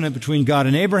wasn't a covenant between God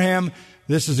and Abraham.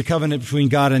 This is a covenant between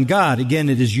God and God. Again,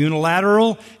 it is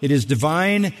unilateral, it is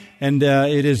divine, and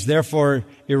it is therefore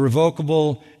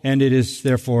irrevocable, and it is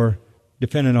therefore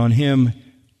dependent on him,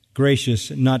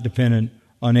 gracious, not dependent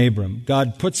on Abram.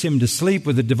 God puts him to sleep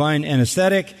with a divine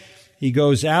anesthetic. He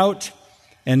goes out,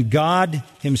 and God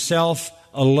himself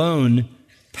alone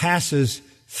passes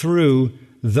through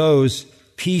those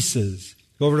pieces.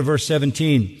 Go over to verse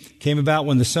 17. Came about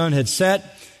when the sun had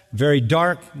set, very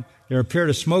dark, there appeared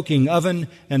a smoking oven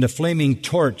and a flaming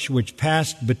torch which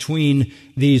passed between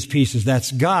these pieces.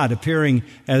 That's God appearing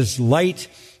as light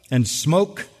and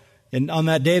smoke. And on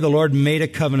that day, the Lord made a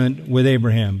covenant with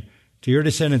Abraham. To your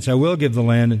descendants, I will give the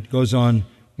land. It goes on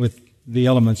with the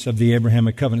elements of the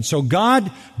Abrahamic covenant. So God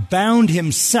bound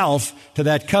himself to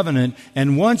that covenant.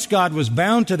 And once God was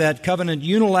bound to that covenant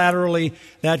unilaterally,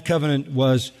 that covenant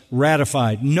was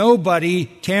ratified. Nobody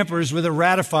tampers with a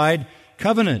ratified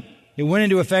covenant. It went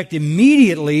into effect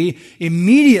immediately,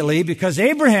 because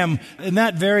Abraham, in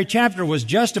that very chapter, was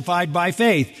justified by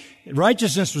faith.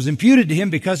 Righteousness was imputed to him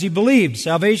because he believed.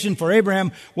 Salvation for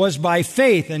Abraham was by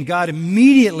faith, and God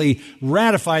immediately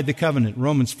ratified the covenant.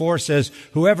 Romans 4 says,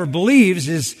 whoever believes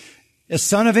is a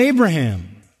son of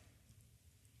Abraham.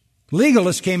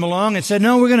 Legalists came along and said,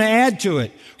 no, we're going to add to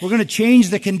it. We're going to change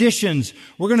the conditions.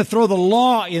 We're going to throw the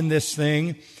law in this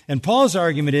thing. And Paul's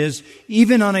argument is,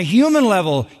 even on a human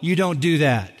level, you don't do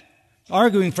that.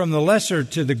 Arguing from the lesser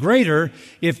to the greater,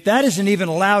 if that isn't even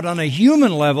allowed on a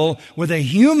human level with a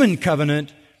human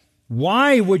covenant,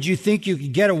 why would you think you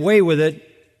could get away with it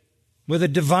with a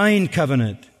divine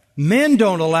covenant? Men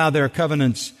don't allow their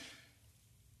covenants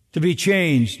to be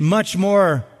changed. Much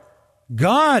more,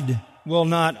 God will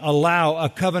not allow a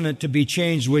covenant to be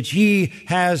changed which he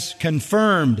has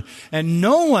confirmed. And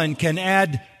no one can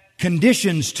add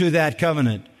conditions to that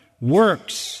covenant,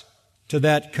 works to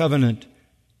that covenant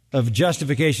of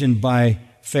justification by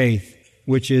faith,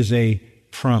 which is a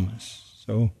promise.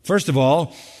 So, first of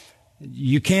all,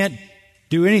 you can't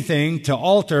do anything to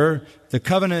alter the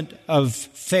covenant of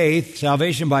faith,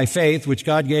 salvation by faith, which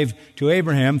God gave to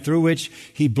Abraham, through which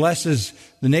he blesses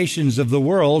the nations of the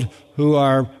world who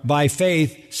are by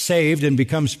faith saved and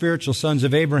become spiritual sons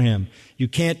of Abraham. You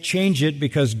can't change it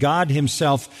because God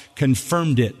himself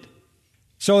confirmed it.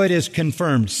 So it is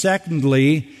confirmed.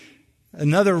 Secondly,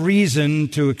 another reason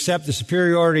to accept the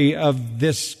superiority of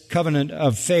this covenant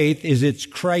of faith is its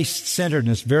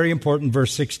Christ-centeredness. Very important,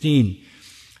 verse 16.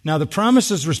 Now the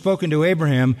promises were spoken to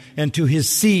Abraham and to his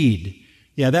seed.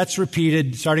 Yeah, that's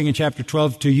repeated starting in chapter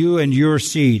 12, to you and your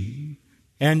seed.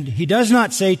 And he does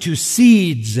not say to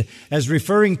seeds as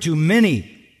referring to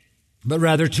many, but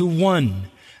rather to one,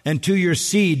 and to your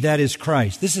seed, that is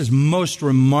Christ. This is most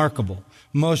remarkable,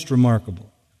 most remarkable.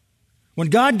 When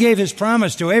God gave his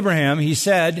promise to Abraham, he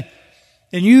said,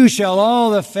 in you shall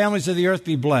all the families of the earth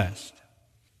be blessed,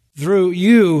 through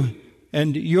you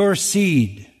and your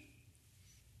seed.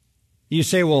 You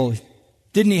say, well,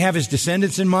 didn't he have his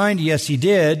descendants in mind? Yes, he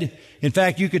did. In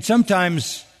fact, you could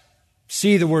sometimes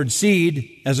see the word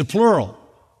seed as a plural.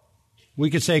 We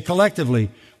could say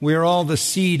collectively, we are all the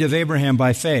seed of Abraham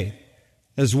by faith,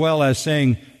 as well as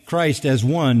saying Christ as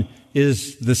one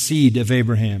is the seed of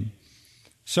Abraham.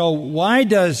 So why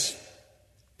does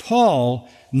Paul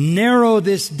narrow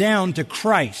this down to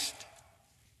Christ?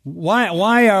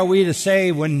 Why are we to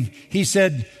say when he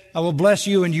said, I will bless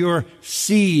you and your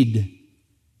seed?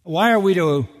 Why are we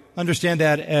to understand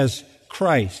that as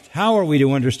Christ? How are we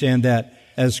to understand that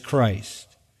as Christ?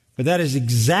 But that is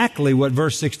exactly what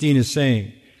verse 16 is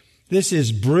saying. This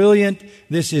is brilliant.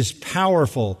 This is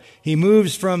powerful. He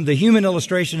moves from the human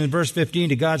illustration in verse 15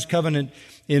 to God's covenant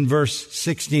in verse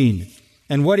 16.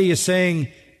 And what he is saying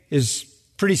is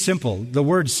pretty simple. The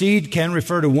word seed can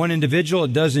refer to one individual.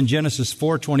 It does in Genesis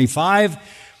 4:25,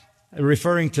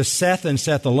 referring to Seth and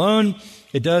Seth alone.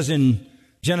 It does in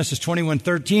Genesis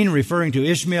 21:13, referring to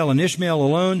Ishmael and Ishmael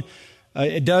alone.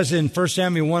 It does in 1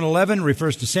 Samuel 1:11,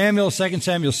 refers to Samuel. 2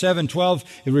 Samuel 7:12,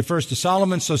 it refers to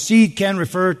Solomon. So seed can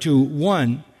refer to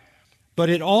one, but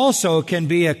it also can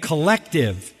be a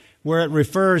collective, where it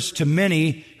refers to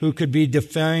many who could be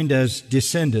defined as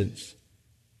descendants.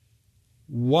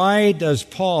 Why does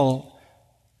Paul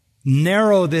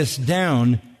narrow this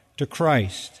down to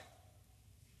Christ?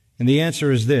 And the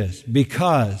answer is this: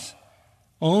 because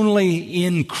only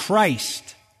in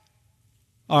Christ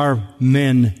are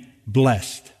men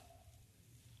blessed.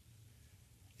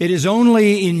 It is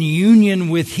only in union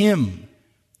with Him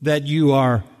that you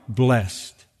are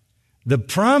blessed. The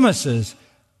promises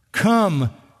come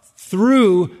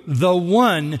through the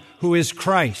one who is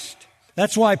Christ.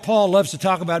 That's why Paul loves to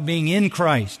talk about being in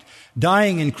Christ,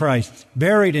 dying in Christ,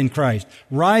 buried in Christ,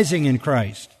 rising in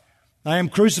Christ. I am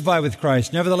crucified with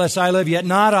Christ. Nevertheless, I live, yet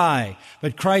not I,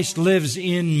 but Christ lives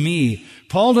in me.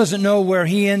 Paul doesn't know where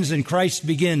he ends and Christ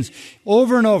begins.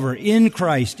 Over and over, in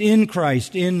Christ, in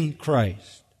Christ, in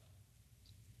Christ.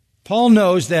 Paul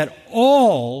knows that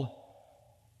all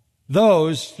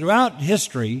those throughout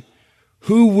history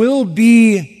who will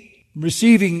be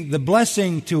receiving the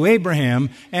blessing to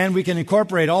Abraham, and we can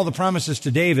incorporate all the promises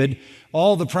to David,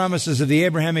 all the promises of the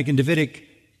Abrahamic and Davidic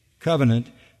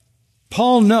covenant,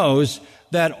 Paul knows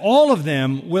that all of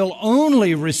them will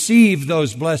only receive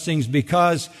those blessings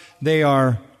because they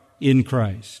are in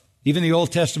Christ. Even the Old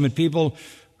Testament people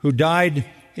who died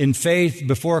in faith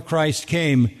before Christ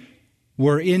came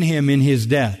were in Him in His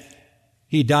death.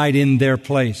 He died in their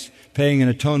place, paying an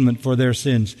atonement for their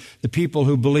sins. The people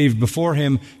who believed before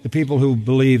Him, the people who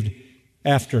believed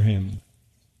after Him.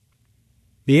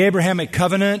 The Abrahamic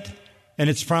covenant and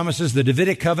its promises, the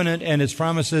Davidic covenant and its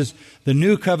promises, the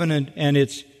new covenant and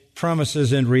its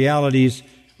promises and realities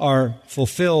are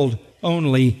fulfilled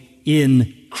only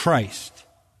in Christ.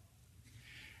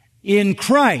 In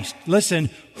Christ, listen,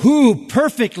 who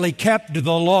perfectly kept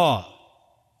the law.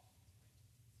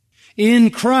 In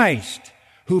Christ,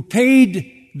 who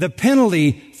paid the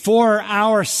penalty for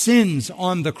our sins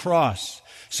on the cross,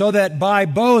 so that by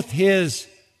both His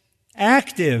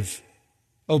active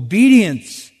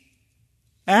obedience,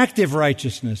 active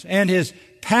righteousness, and His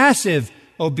passive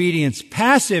obedience,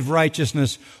 passive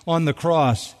righteousness on the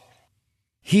cross,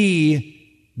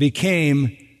 He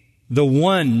became the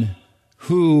one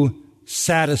who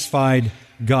satisfied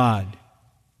God.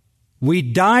 We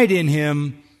died in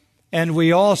Him, and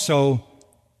we also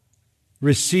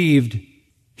received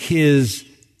His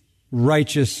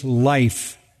righteous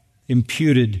life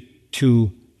imputed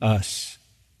to us.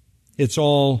 It's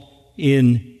all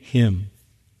in Him.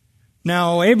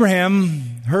 Now,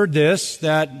 Abraham heard this,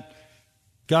 that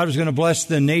God was going to bless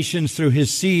the nations through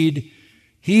his seed.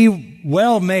 He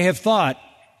well may have thought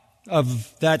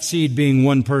of that seed being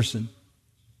one person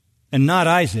and not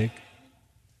Isaac,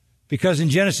 because in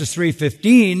Genesis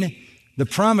 3:15, the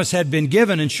promise had been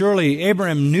given, and surely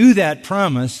Abraham knew that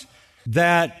promise,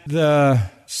 that the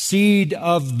seed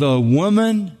of the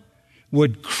woman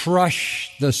would crush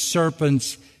the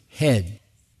serpent's head.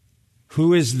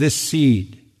 Who is this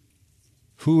seed?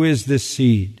 Who is this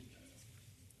seed?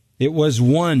 It was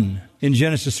one in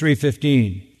Genesis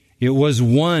 3:15. It was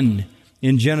one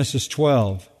in Genesis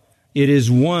 12. It is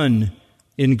one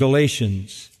in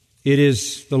Galatians. It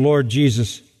is the Lord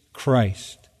Jesus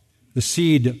Christ. The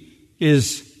seed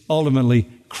is ultimately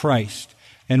Christ.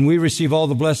 And we receive all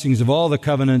the blessings of all the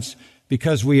covenants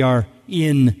because we are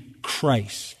in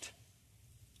Christ.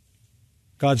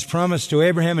 God's promise to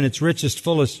Abraham in its richest,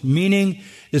 fullest meaning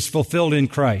is fulfilled in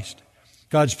Christ.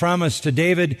 God's promise to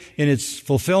David in its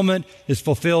fulfillment is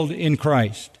fulfilled in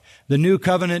Christ. The new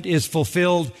covenant is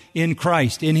fulfilled in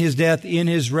Christ, in His death, in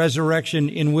His resurrection,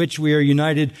 in which we are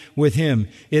united with Him.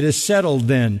 It is settled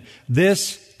then.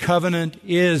 This covenant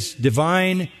is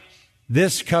divine.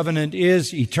 This covenant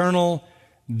is eternal.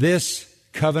 This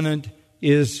covenant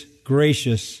is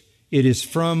gracious. It is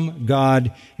from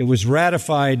God. It was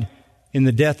ratified in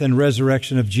the death and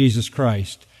resurrection of Jesus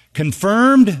Christ,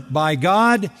 confirmed by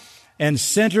God, and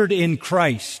centered in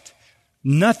Christ.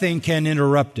 Nothing can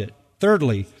interrupt it.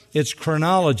 Thirdly, its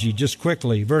chronology, just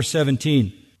quickly, verse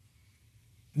 17.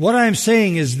 What I'm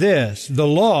saying is this: the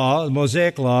law, the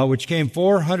Mosaic law, which came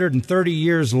 430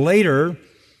 years later,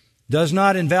 does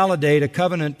not invalidate a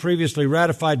covenant previously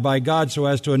ratified by God so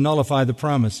as to nullify the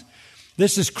promise.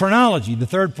 This is chronology, the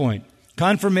third point.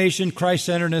 Confirmation,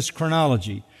 Christ-centeredness,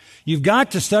 chronology. You've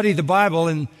got to study the Bible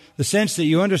in the sense that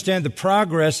you understand the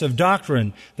progress of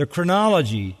doctrine, the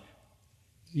chronology.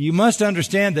 You must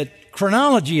understand that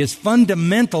chronology is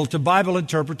fundamental to Bible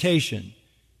interpretation.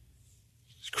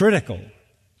 It's critical.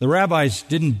 The rabbis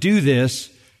didn't do this,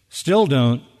 still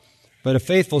don't, but a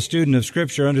faithful student of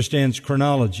Scripture understands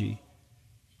chronology.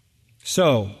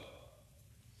 So,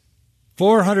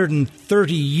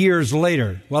 430 years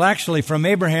later, well, actually, from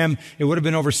Abraham, it would have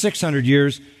been over 600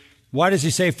 years. Why does he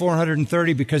say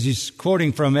 430? Because he's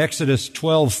quoting from Exodus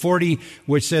 12:40,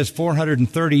 which says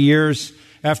 430 years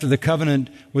after the covenant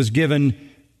was given,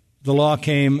 the law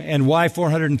came. And why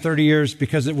 430 years?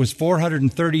 Because it was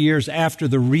 430 years after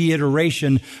the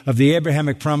reiteration of the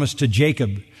Abrahamic promise to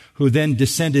Jacob, who then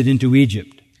descended into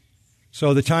Egypt.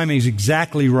 So the timing is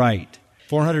exactly right.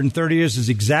 430 years is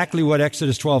exactly what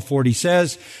Exodus 12:40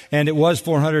 says, and it was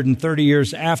 430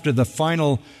 years after the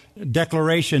final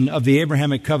declaration of the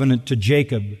Abrahamic covenant to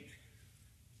Jacob. The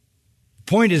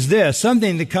point is this: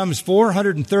 something that comes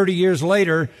 430 years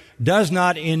later does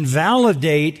not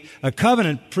invalidate a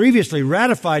covenant previously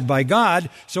ratified by God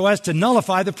so as to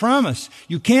nullify the promise.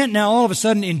 You can't now all of a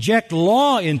sudden inject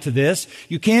law into this.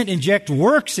 You can't inject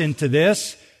works into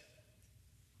this.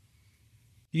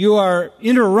 You are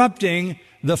interrupting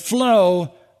the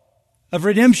flow of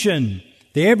redemption.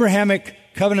 The Abrahamic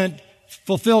covenant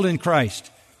fulfilled in Christ.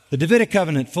 The Davidic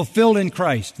covenant fulfilled in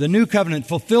Christ. The new covenant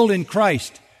fulfilled in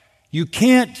Christ. You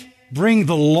can't bring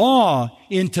the law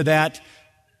into that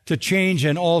to change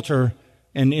and alter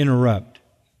and interrupt.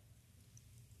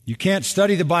 You can't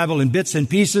study the Bible in bits and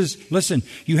pieces. Listen,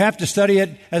 you have to study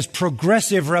it as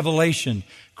progressive revelation.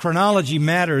 Chronology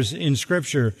matters in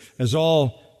Scripture, as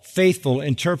all faithful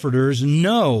interpreters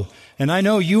know. And I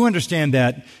know you understand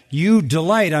that. You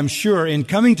delight, I'm sure, in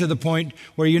coming to the point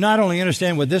where you not only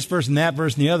understand what this verse and that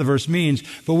verse and the other verse means,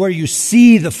 but where you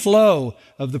see the flow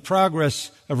of the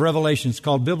progress of revelation. It's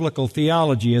called biblical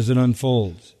theology as it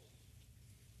unfolds.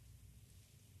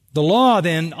 The law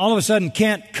then all of a sudden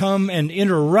can't come and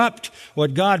interrupt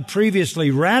what God previously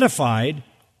ratified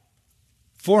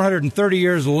 430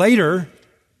 years later.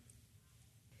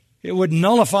 It would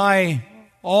nullify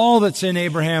all that's in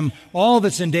Abraham, all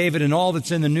that's in David, and all that's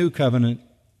in the new covenant.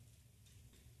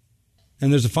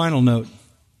 And there's a final note.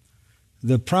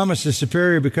 The promise is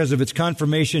superior because of its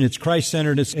confirmation, its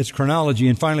Christ-centeredness, its chronology,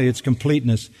 and finally its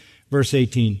completeness. Verse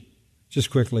 18, just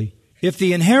quickly. If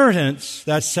the inheritance,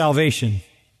 that's salvation,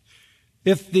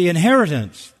 if the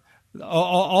inheritance,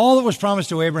 all that was promised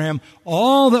to Abraham,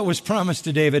 all that was promised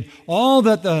to David, all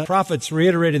that the prophets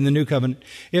reiterated in the new covenant,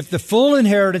 if the full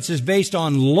inheritance is based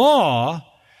on law,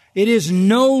 it is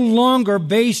no longer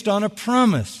based on a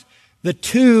promise. The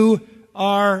two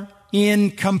are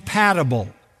incompatible.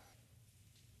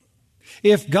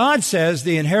 If God says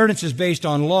the inheritance is based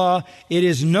on law, it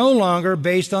is no longer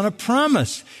based on a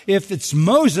promise. If it's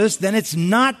Moses, then it's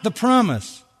not the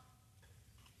promise.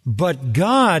 But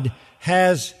God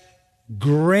has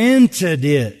granted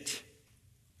it.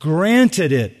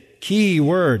 Granted it. Key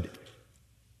word.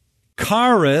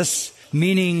 Charis,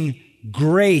 meaning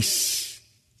grace.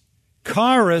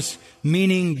 Charis,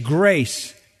 meaning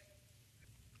grace.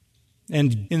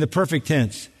 And in the perfect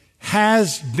tense,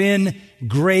 has been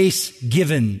grace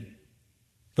given.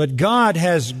 But God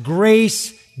has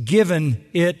grace given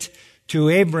it to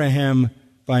Abraham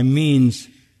by means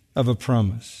of a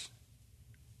promise.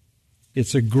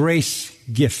 It's a grace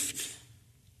gift.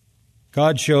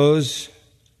 God shows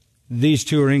these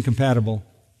two are incompatible.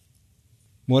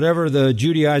 Whatever the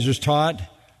Judaizers taught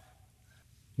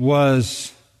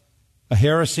was a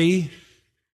heresy,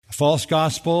 a false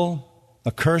gospel,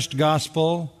 a cursed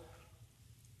gospel,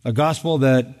 a gospel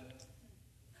that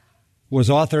was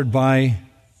authored by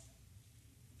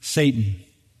Satan.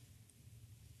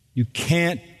 You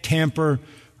can't tamper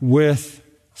with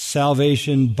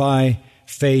salvation by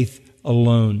faith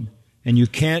alone. And you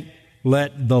can't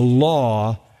let the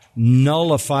law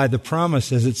nullify the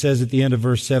promise, as it says at the end of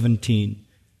verse 17,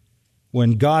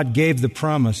 when God gave the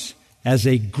promise as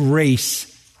a grace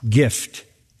gift.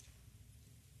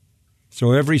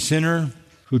 So every sinner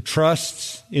who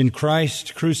trusts in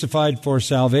Christ crucified for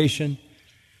salvation,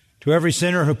 to every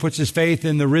sinner who puts his faith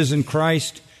in the risen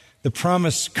Christ, the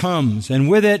promise comes, and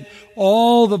with it,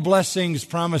 all the blessings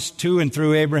promised to and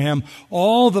through Abraham,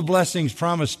 all the blessings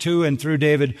promised to and through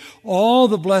David, all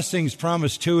the blessings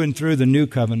promised to and through the new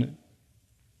covenant,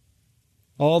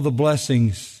 all the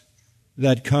blessings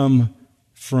that come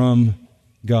from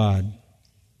God.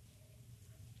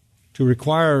 To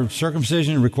require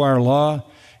circumcision, require law,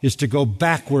 is to go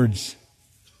backwards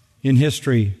in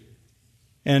history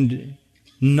and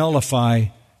nullify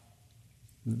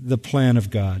the plan of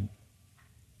God.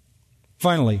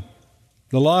 Finally,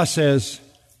 the law says,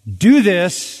 do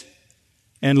this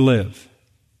and live.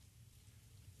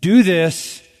 Do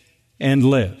this and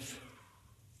live.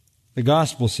 The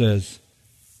gospel says,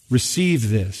 receive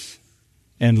this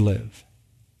and live.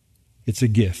 It's a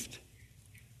gift.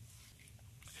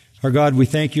 Our God, we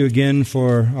thank you again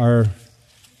for our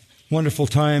wonderful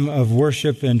time of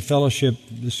worship and fellowship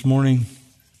this morning.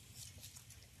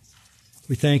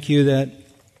 We thank you that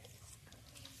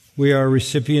we are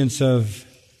recipients of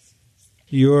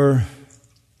your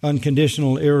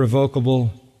unconditional,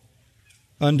 irrevocable,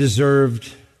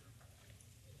 undeserved,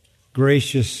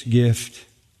 gracious gift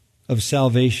of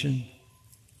salvation,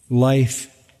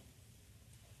 life,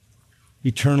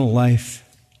 eternal life.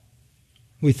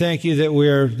 We thank you that we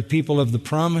are the people of the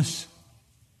promise,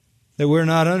 that we're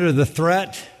not under the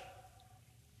threat,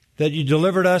 that you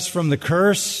delivered us from the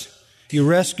curse. You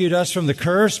rescued us from the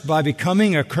curse by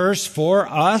becoming a curse for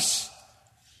us.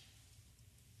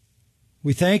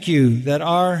 We thank you that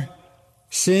our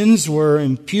sins were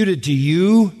imputed to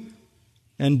you,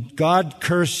 and God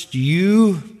cursed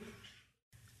you,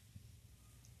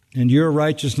 and your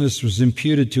righteousness was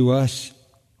imputed to us,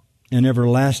 and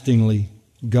everlastingly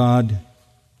God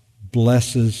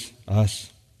blesses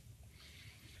us.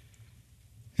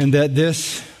 And that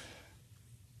this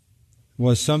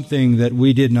was something that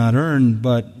we did not earn,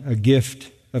 but a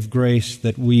gift of grace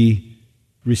that we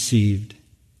received.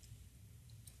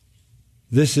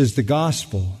 This is the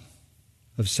gospel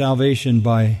of salvation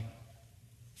by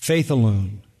faith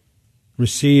alone,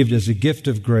 received as a gift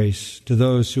of grace to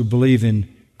those who believe in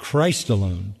Christ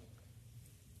alone,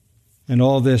 and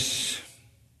all this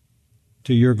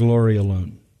to your glory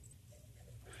alone.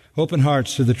 Open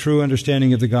hearts to the true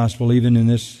understanding of the gospel, even in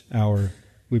this hour,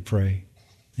 we pray.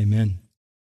 Amen.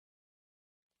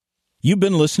 You've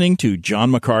been listening to John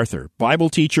MacArthur, Bible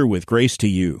teacher with Grace to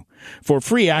You. For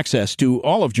free access to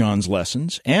all of John's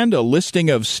lessons and a listing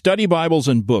of study Bibles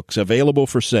and books available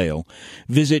for sale,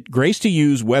 visit Grace to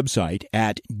You's website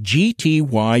at gty.org.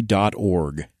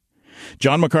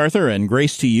 John MacArthur and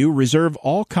Grace to You reserve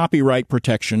all copyright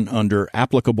protection under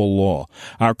applicable law.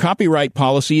 Our copyright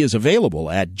policy is available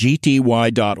at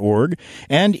gty.org,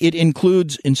 and it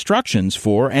includes instructions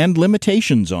for and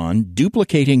limitations on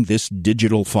duplicating this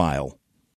digital file.